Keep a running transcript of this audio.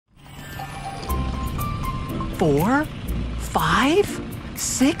4, 5,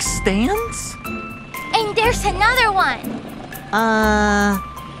 6 stands? And there's another one.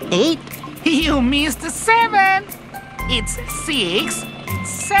 8? You missed 7. It's 6,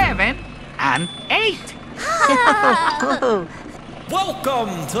 7, and 8.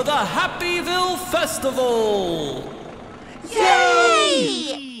 Welcome to the Happyville Festival!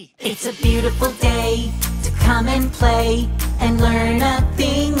 Yay! It's a beautiful day to come and play and learn a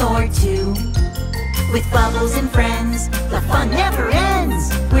thing or two. With Bubbles and friends, the fun never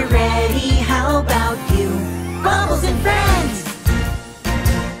ends. We're ready, how about you? Bubbles and friends!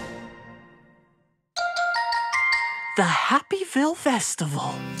 The Happyville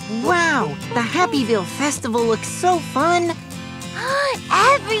Festival. Wow, the Happyville Festival looks so fun.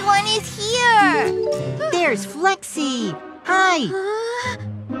 Everyone is here. There's Flexi. Hi.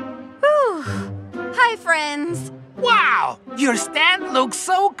 Hi, friends. Wow, your stand looks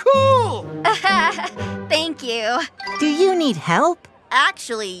so cool. Thank you. Do you need help?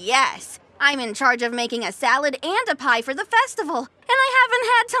 Actually, yes. I'm in charge of making a salad and a pie for the festival, and I haven't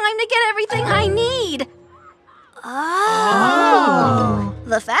had time to get everything I need. Oh.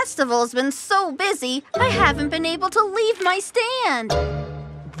 The festival's been so busy, I haven't been able to leave my stand.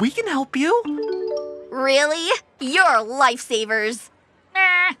 We can help you. Really? You're lifesavers.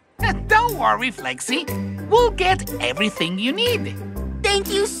 Don't worry, Flexi. We'll get everything you need. Thank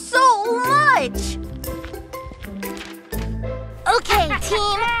you so much. Okay,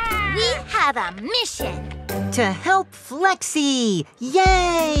 team. We have a mission. To help Flexi.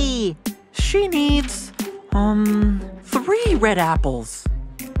 Yay! She needs, 3 red apples.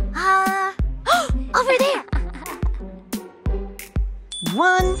 Over there.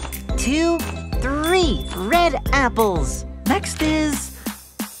 1, 2, 3 red apples. Next is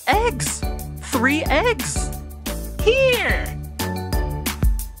eggs. 3 eggs. Here.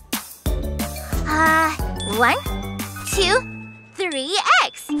 1, 2, 3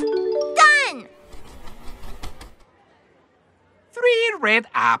 eggs. Done. 3 red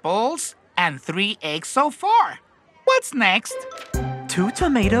apples and 3 eggs so far. What's next? 2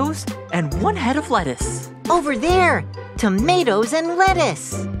 tomatoes and 1 head of lettuce. Over there. Tomatoes and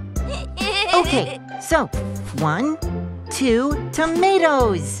lettuce. Okay, so 1, 2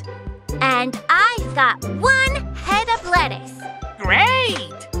 tomatoes. And I've got 1 head of lettuce.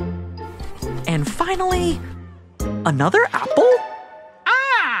 Great! And finally, another apple?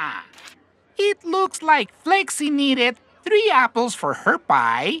 Ah! It looks like Flexi needed 3 apples for her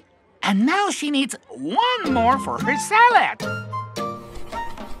pie, and now she needs 1 more for her salad.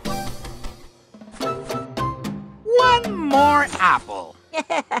 1 more apple.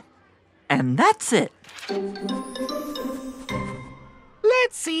 And that's it.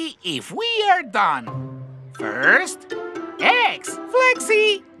 Let's see if we are done. First, eggs.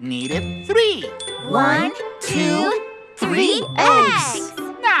 Flexi needed 3. 1, 2, 3 eggs.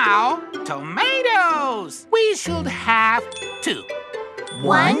 Now, tomatoes. We should have 2.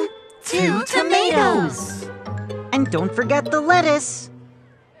 1, 2 tomatoes. And don't forget the lettuce.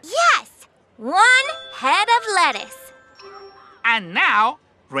 Yes, 1 head of lettuce. And now,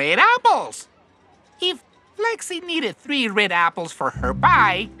 red apples. If Flexi needed 3 red apples for her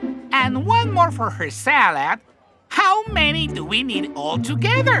pie and 1 more for her salad, how many do we need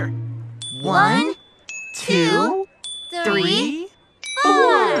altogether? 1, 2, 3,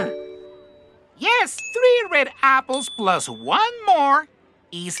 4. Yes, 3 red apples plus 1 more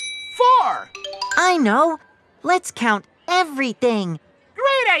is 4. I know. Let's count everything.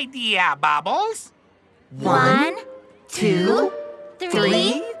 Great idea, Bubbles. 1, 2,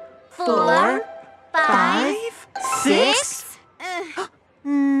 3, 4, 5, 6,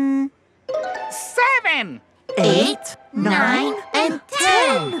 7. 8, 9, and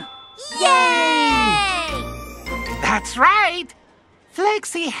 10. Yay! That's right.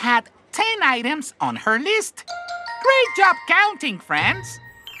 Flexi had 10 items on her list. Great job counting, friends.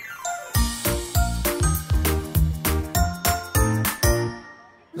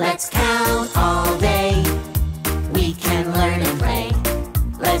 Let's count all day. We can learn and play.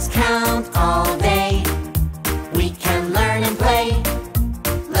 Let's count all day. We can learn and play.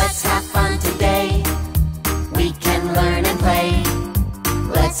 Let's have fun today. We can learn and play.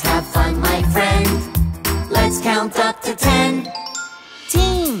 Let's have fun, my friend. Let's count up to 10.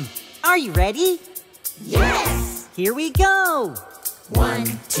 Team, are you ready? Yes! Here we go.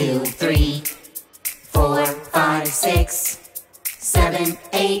 1, 2, 3, 4, 5, 6, 7,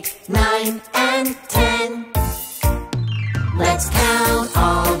 8, 9, and 10. Let's count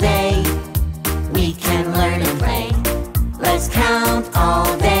all day. We can learn and play. Let's count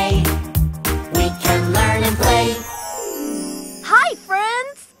all day. We can learn and play. Hi,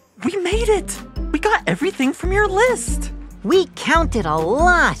 friends. We made it! We got everything from your list! We counted a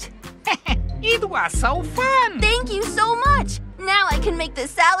lot. It was so fun! Thank you so much! Now I can make the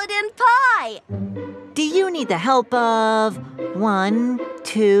salad and pie! Do you need the help of 1,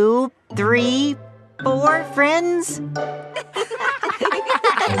 2, 3, 4 friends?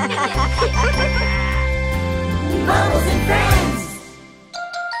 Bubbles and friends!